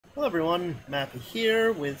Hello everyone, Mappy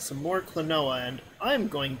here with some more Klonoa, and I'm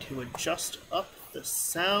going to adjust up the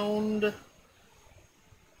sound,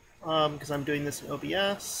 because I'm doing this in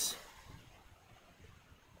OBS.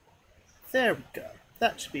 There we go.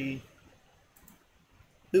 That should be...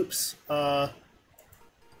 Oops. That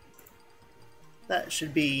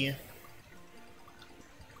should be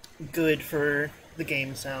good for the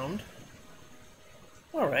game sound.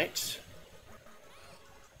 Alright.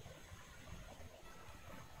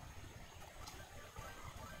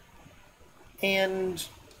 And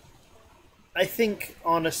I think,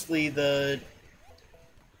 honestly,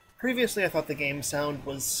 previously I thought the game sound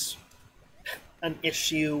was an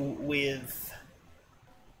issue with...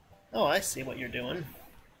 Oh, I see what you're doing.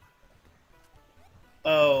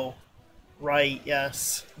 Oh, right,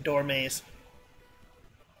 yes. Door maze.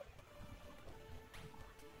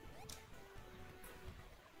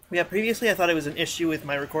 Yeah, previously I thought it was an issue with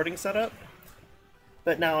my recording setup,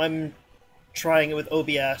 but now I'm trying it with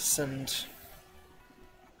OBS, and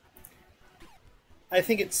I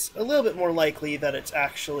think it's a little bit more likely that it's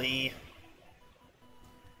actually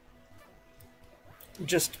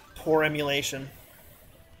just poor emulation,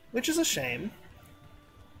 which is a shame.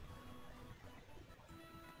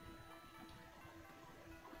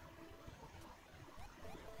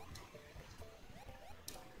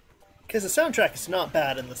 Because the soundtrack is not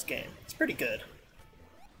bad in this game. It's pretty good.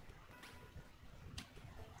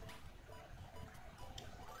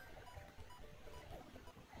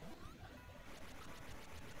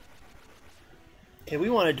 Okay, we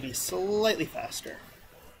want it to be slightly faster.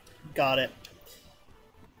 Got it.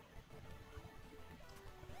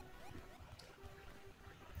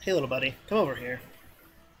 Hey, little buddy, come over here.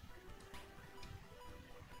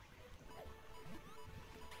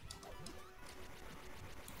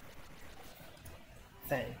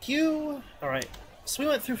 Thank you. Alright, so we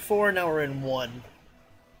went through 4, now we're in 1.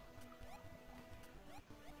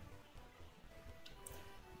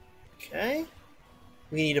 Okay.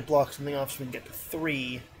 We need to block something off so we can get to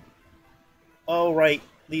 3. Oh, right,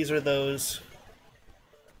 these are those.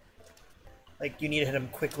 Like, you need to hit them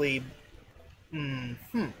quickly. Hmm.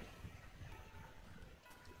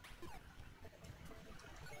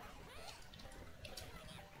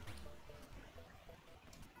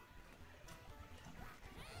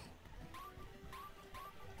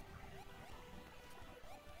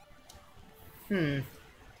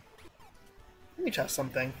 Let me test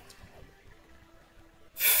something.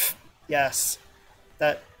 Yes.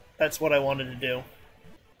 That's what I wanted to do.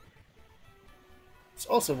 It's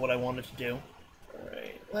also what I wanted to do.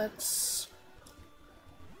 Alright, let's...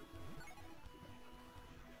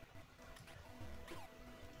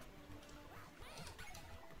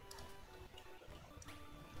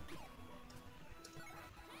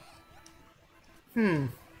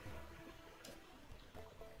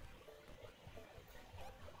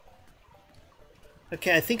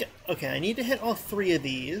 Okay, I think... Okay, I need to hit all 3 of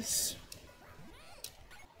these.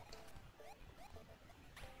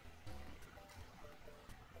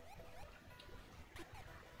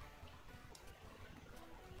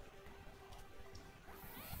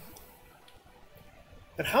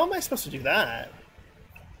 But how am I supposed to do that?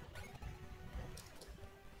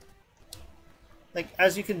 Like,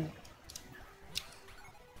 as you can...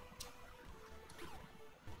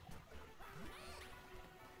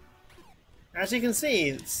 As you can see,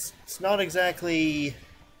 it's not exactly...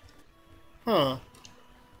 Huh.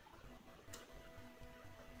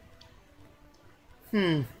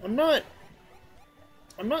 I'm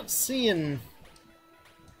not seeing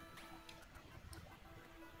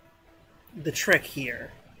the trick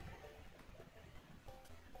here.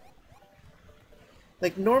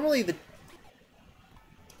 Like, normally the...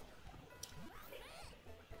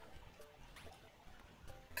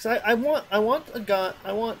 Because I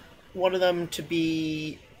want one of them to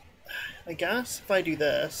be... I guess, if I do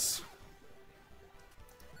this...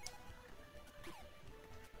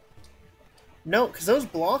 No, because those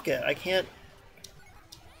block it. I can't...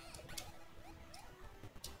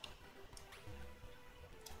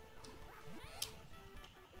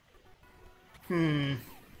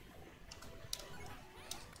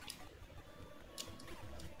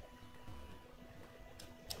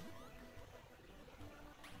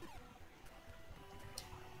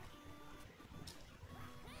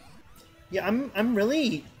 Yeah, I'm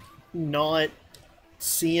really not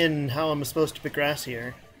seeing how I'm supposed to progress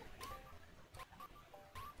here.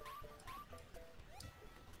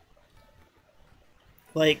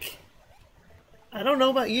 Like, I don't know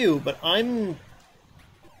about you, but am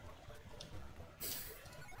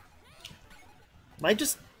I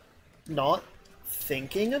just not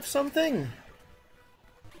thinking of something?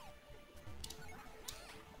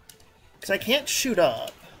 Because I can't shoot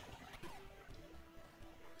up.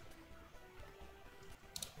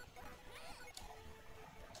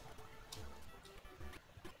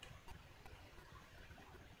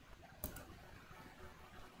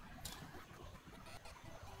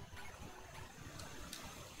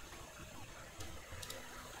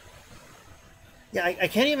 Yeah, I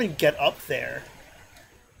can't even get up there.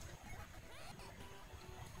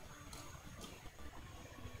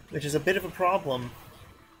 Which is a bit of a problem.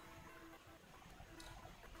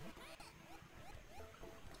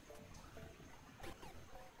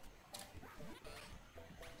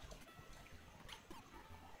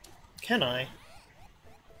 Can I?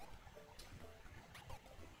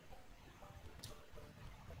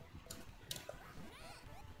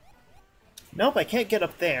 Nope, I can't get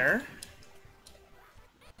up there.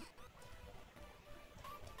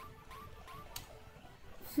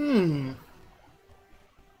 Hmm.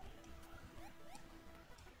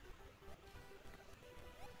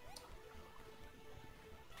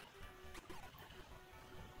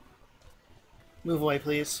 Move away,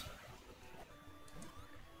 please.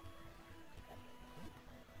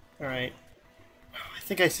 Alright. I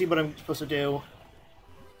think I see what I'm supposed to do.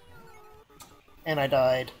 And I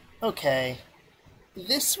died. Okay.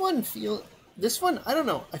 This one, I don't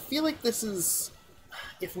know. I feel like this is,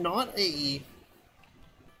 if not an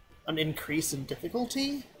increase in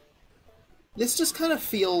difficulty, this just kind of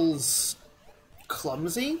feels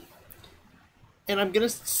clumsy. And I'm gonna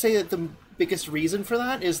say that the biggest reason for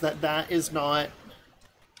that is that is not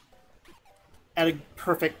at a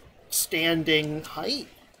perfect standing height.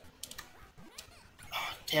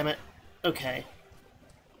 Oh, damn it. Okay.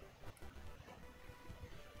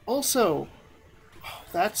 Also, oh,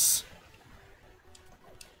 that's...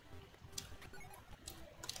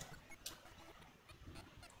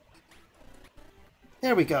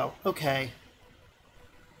 There we go. Okay.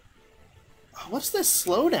 What's this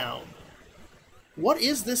slowdown? What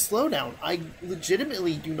is this slowdown? I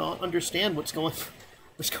legitimately do not understand what's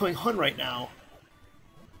going on right now.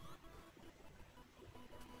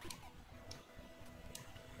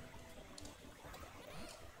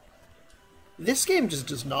 This game just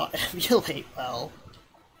does not emulate well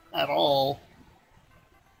at all,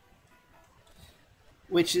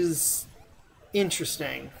 which is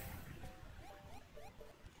interesting.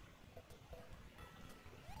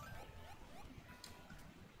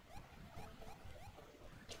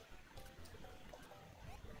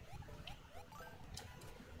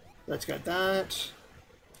 Let's get that.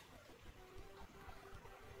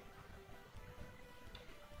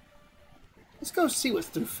 Let's go see what's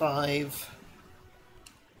through 5.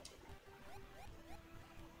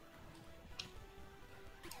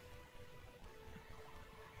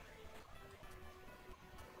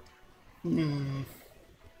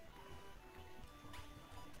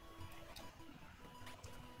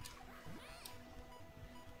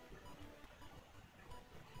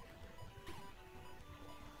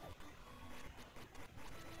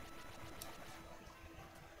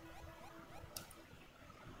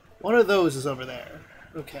 One of those is over there.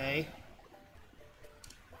 Okay.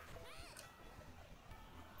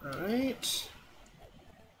 Alright.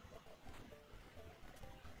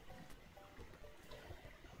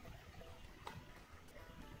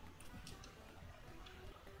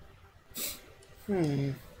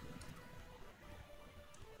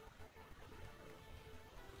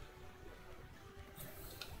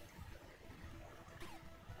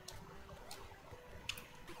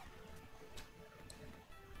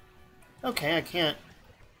 Okay, I can't.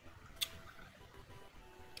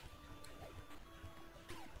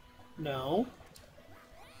 No.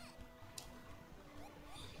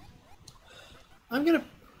 I'm gonna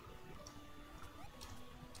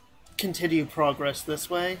continue progress this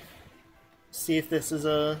way. See if this is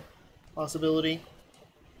a possibility.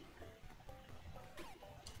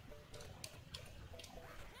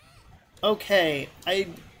 Okay, I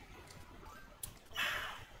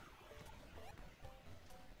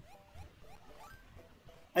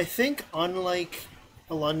think, unlike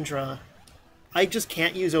Alundra, I just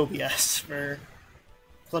can't use OBS for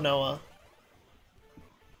Klonoa.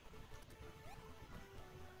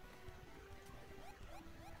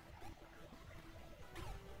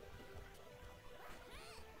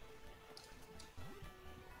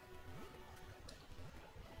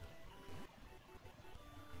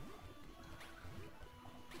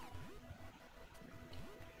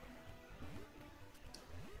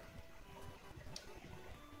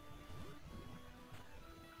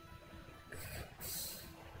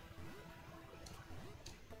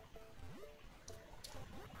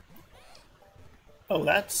 Oh,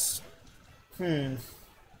 that's...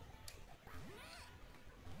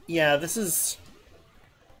 Yeah, this is...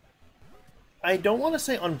 I don't want to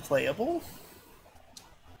say unplayable.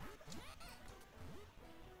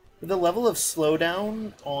 The level of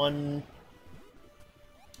slowdown on...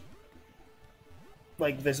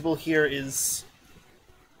 like, visible here is...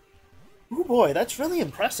 oh boy, that's really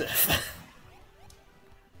impressive.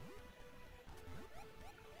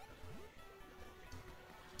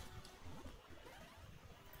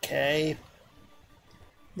 Okay.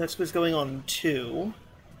 That's what's going on 2.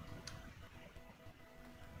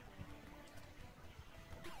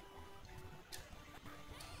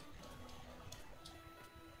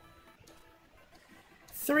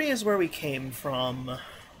 Three is where we came from.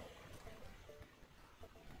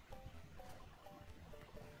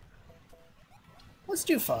 Let's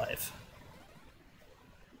do 5.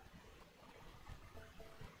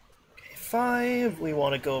 Okay, 5. We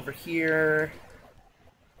want to go over here.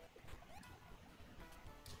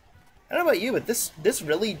 I don't know about you, but this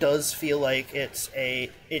really does feel like it's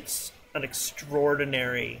an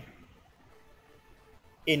extraordinary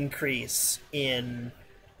increase in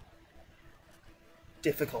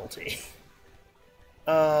difficulty.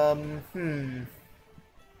 Hmm.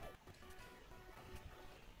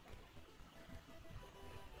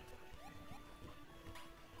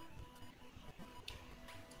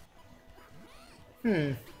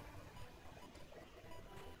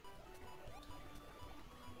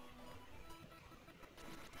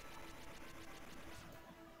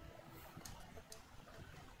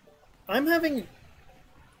 I'm having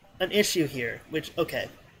an issue here, which, okay.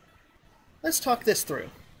 Let's talk this through.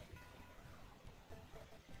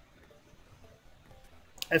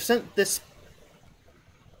 I've sent this...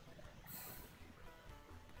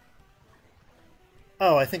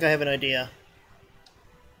 oh, I think I have an idea.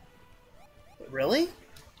 Really?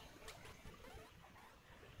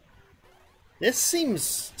 This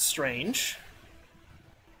seems strange.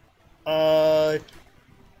 No,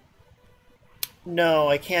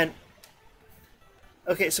 I can't...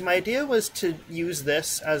 okay, so my idea was to use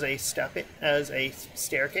this as a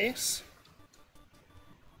staircase,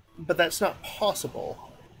 but that's not possible.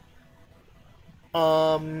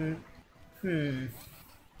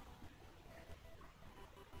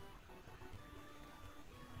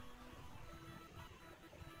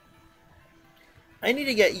 I need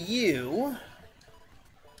to get you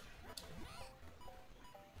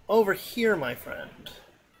over here, my friend.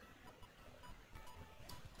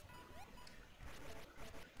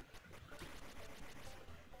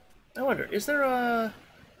 I wonder, is there a...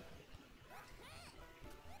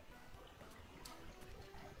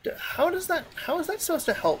 how is that supposed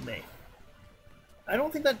to help me? I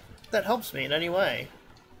don't think that helps me in any way.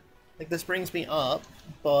 Like, this brings me up,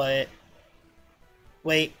 but...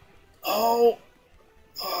 wait. Oh!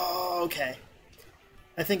 Oh, okay.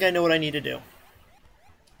 I think I know what I need to do.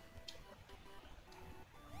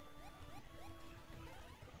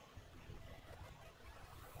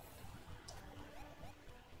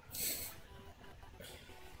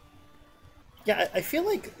 Yeah, I feel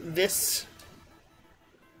like this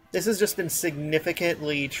has just been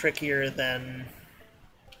significantly trickier than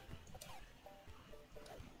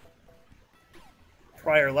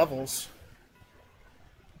prior levels.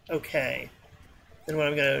 Okay. Then what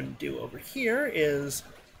I'm going to do over here is...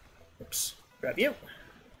 oops, grab you.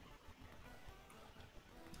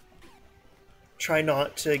 Try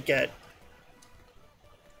not to get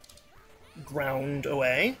ground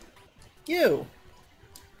away. You!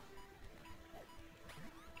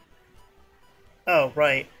 Oh,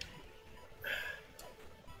 right.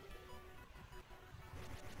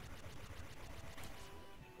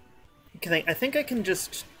 I think I can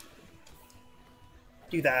just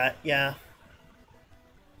do that, yeah.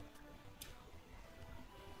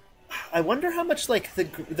 I wonder how much, like,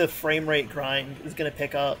 the frame rate grind is gonna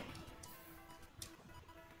pick up.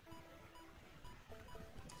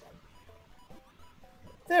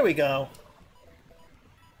 There we go.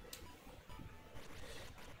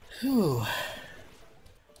 Whew.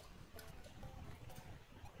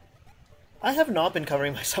 I have not been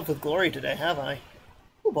covering myself with glory today, have I?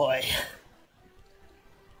 Oh boy.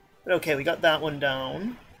 But okay, we got that one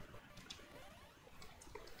down.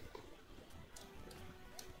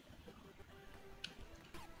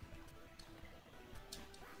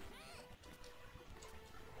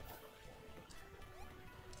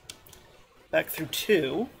 Back through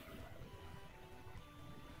 2.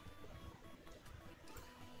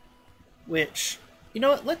 Which, you know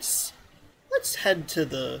what, let's head to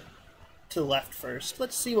the left first.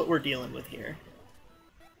 Let's see what we're dealing with here.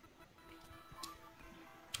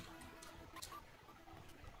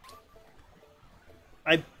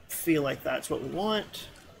 I feel like that's what we want.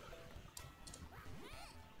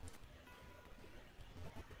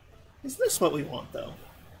 Is this what we want, though?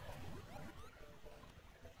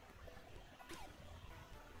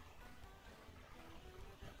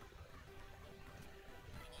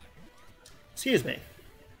 Excuse me.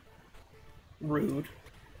 Rude.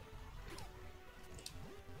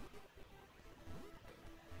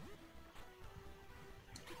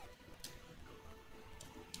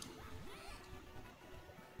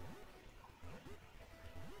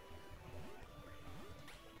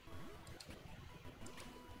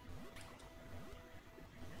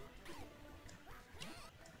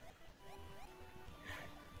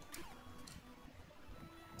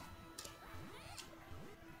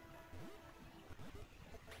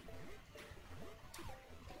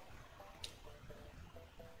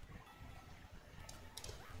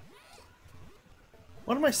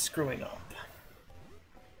 What am I screwing up?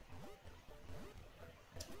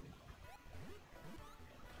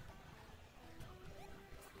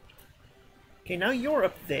 Okay, now you're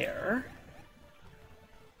up there.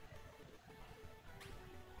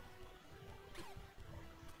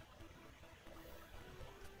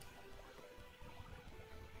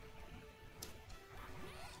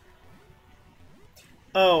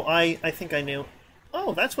 Oh, I think I knew.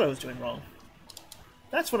 Oh, that's what I was doing wrong.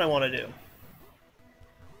 That's what I want to do.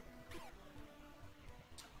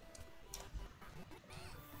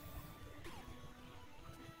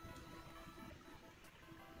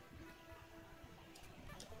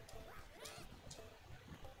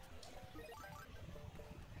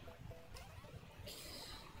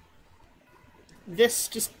 This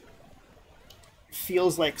just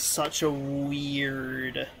feels like such a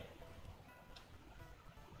weird...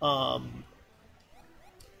 Okay,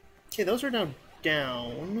 those are now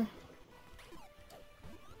down.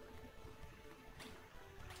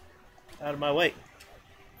 Out of my way.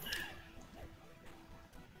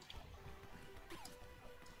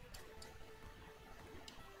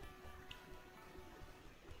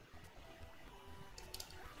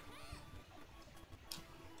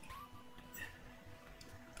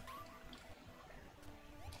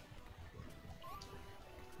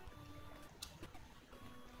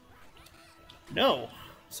 No,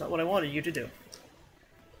 it's not what I wanted you to do.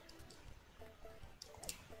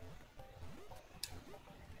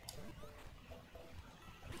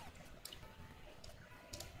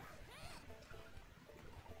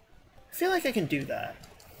 I feel like I can do that.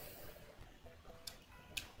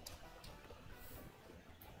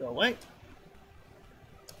 Go away.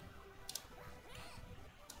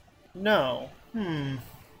 No.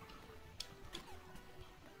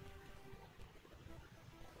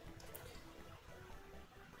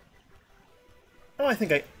 Oh, I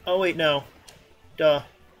think I... Oh, wait, no. Duh.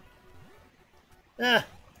 Ah.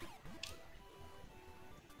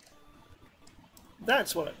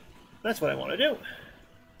 That's what I want to do.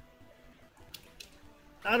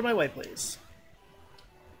 Out of my way, please.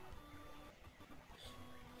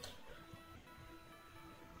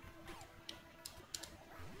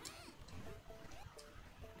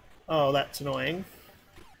 Oh, that's annoying.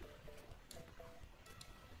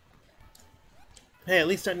 Hey, at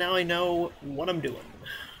least now I know what I'm doing.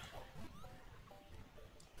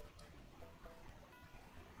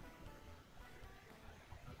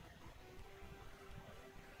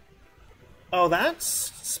 Oh, that's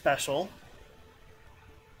special.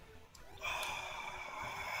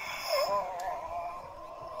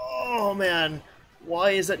 Oh, man.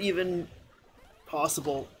 Why is that even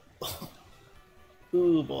possible?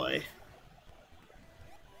 Ooh, boy.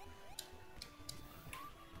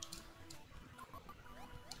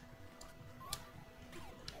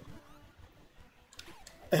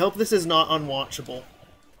 I hope this is not unwatchable,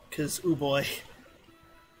 because, ooh boy.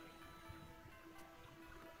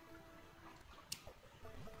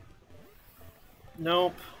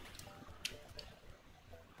 Nope.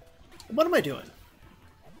 What am I doing?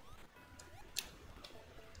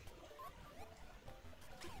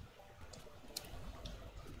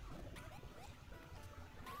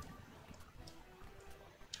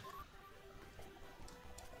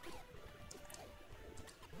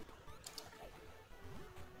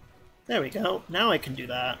 There we go. Now I can do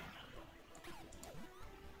that.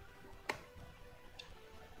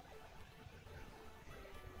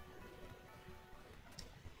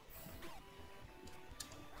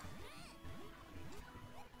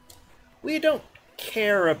 We don't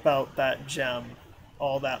care about that gem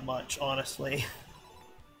all that much, honestly.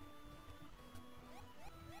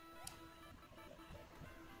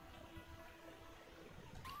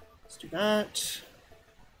 Let's do that.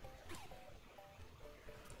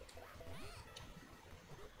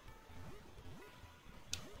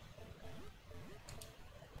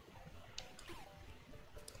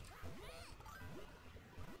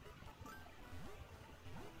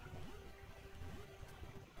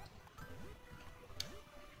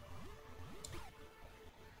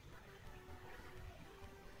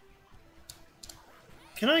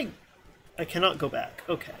 Can I cannot go back.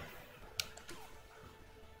 Okay.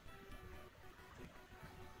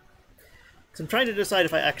 Because I'm trying to decide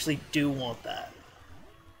if I actually do want that.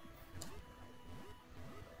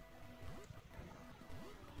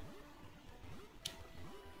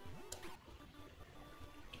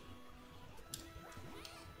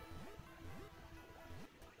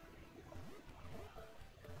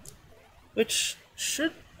 Which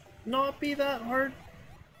should not be that hard.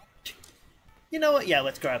 You know what? Yeah,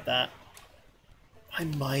 let's grab that. I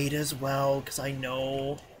might as well, because I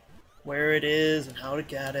know where it is and how to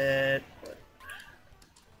get it. But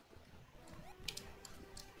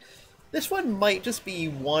this one might just be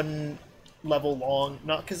one level long,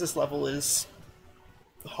 not because this level is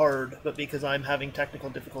hard, but because I'm having technical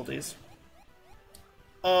difficulties.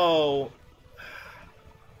 Oh.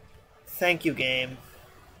 Thank you, game.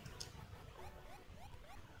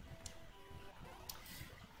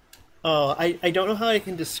 Oh, I don't know how I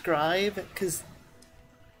can describe, because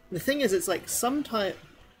the thing is, it's like sometimes...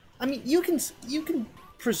 I mean, you can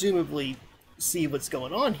presumably see what's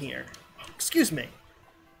going on here. Excuse me.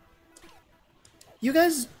 You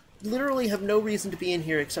guys literally have no reason to be in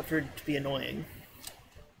here except for to be annoying.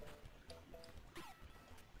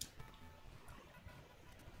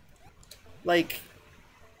 Like,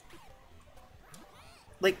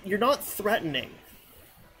 you're not threatening.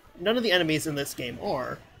 None of the enemies in this game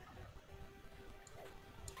are.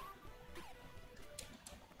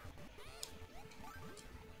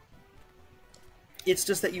 It's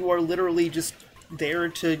just that you are literally just there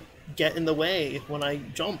to get in the way when I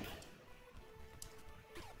jump.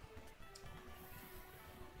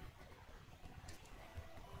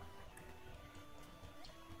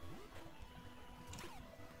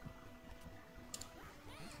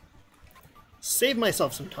 Save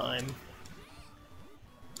myself some time.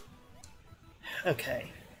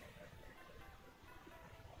 Okay.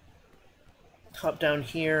 Hop down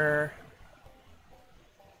here.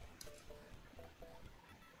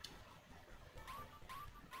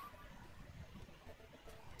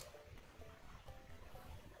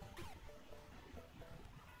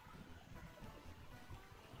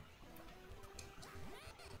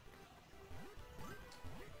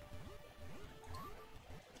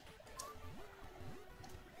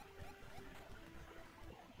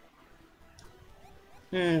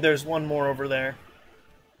 There's one more over there.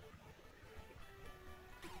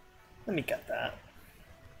 Let me get that.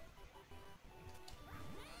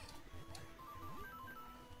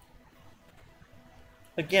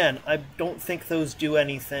 Again, I don't think those do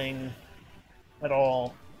anything at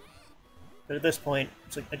all. But at this point,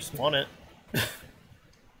 it's like, I just want it.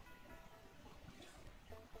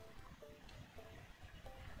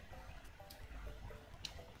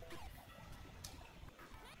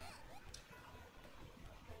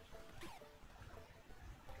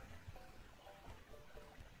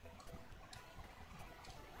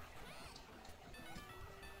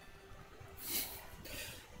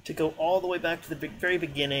 To go all the way back to the very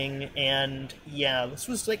beginning, and yeah, this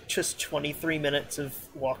was like just 23 minutes of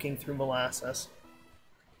walking through molasses.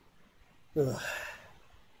 Ugh.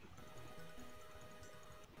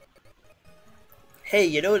 Hey,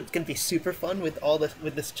 you know it's gonna be super fun with all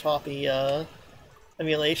this choppy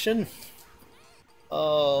emulation?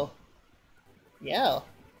 Oh, yeah,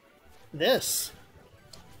 this.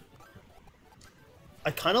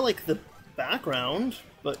 I kind of like the background,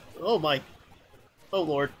 but oh my, oh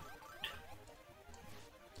lord.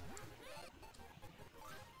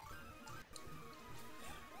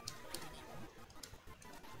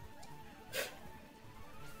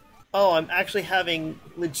 Oh, I'm actually having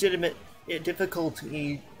legitimate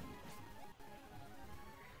difficulty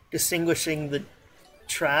distinguishing the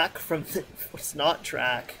track from what's not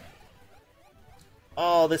track.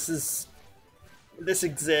 Oh, this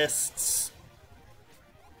exists.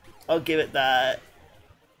 I'll give it that.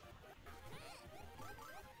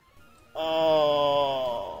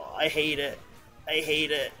 Oh, I hate it. I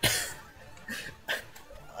hate it.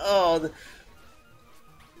 Oh,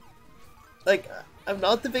 like, I'm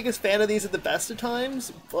not the biggest fan of these at the best of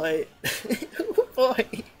times, but oh boy.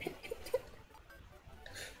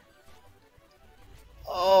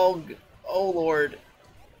 Oh, oh lord.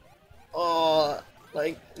 Oh,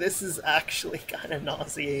 like, this is actually kind of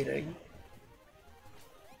nauseating.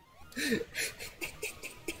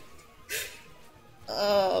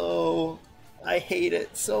 Oh, I hate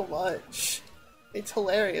it so much. It's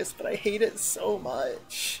hilarious, but I hate it so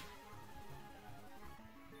much.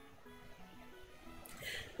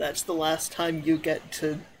 That's the last time you get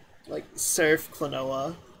to, like, surf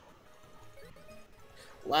Klonoa.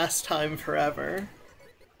 Last time forever.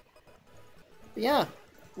 But yeah,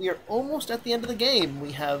 we are almost at the end of the game.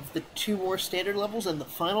 We have the 2 more standard levels and the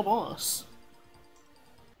final boss.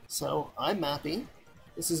 So, I'm Mappy.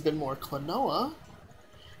 This has been more Klonoa.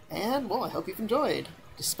 And, well, I hope you've enjoyed.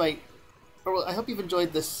 Well, I hope you've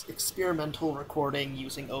enjoyed this experimental recording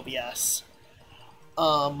using OBS.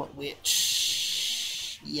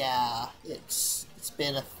 Which, yeah, it's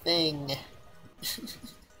been a thing.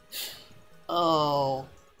 Oh,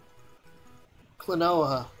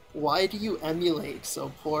 Klonoa, why do you emulate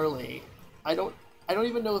so poorly? I don't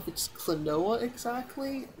even know if it's Klonoa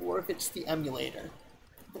exactly, or if it's the emulator.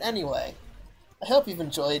 But anyway, I hope you've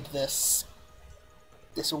enjoyed this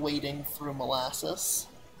wading through molasses,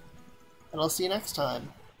 and I'll see you next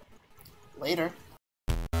time. Later.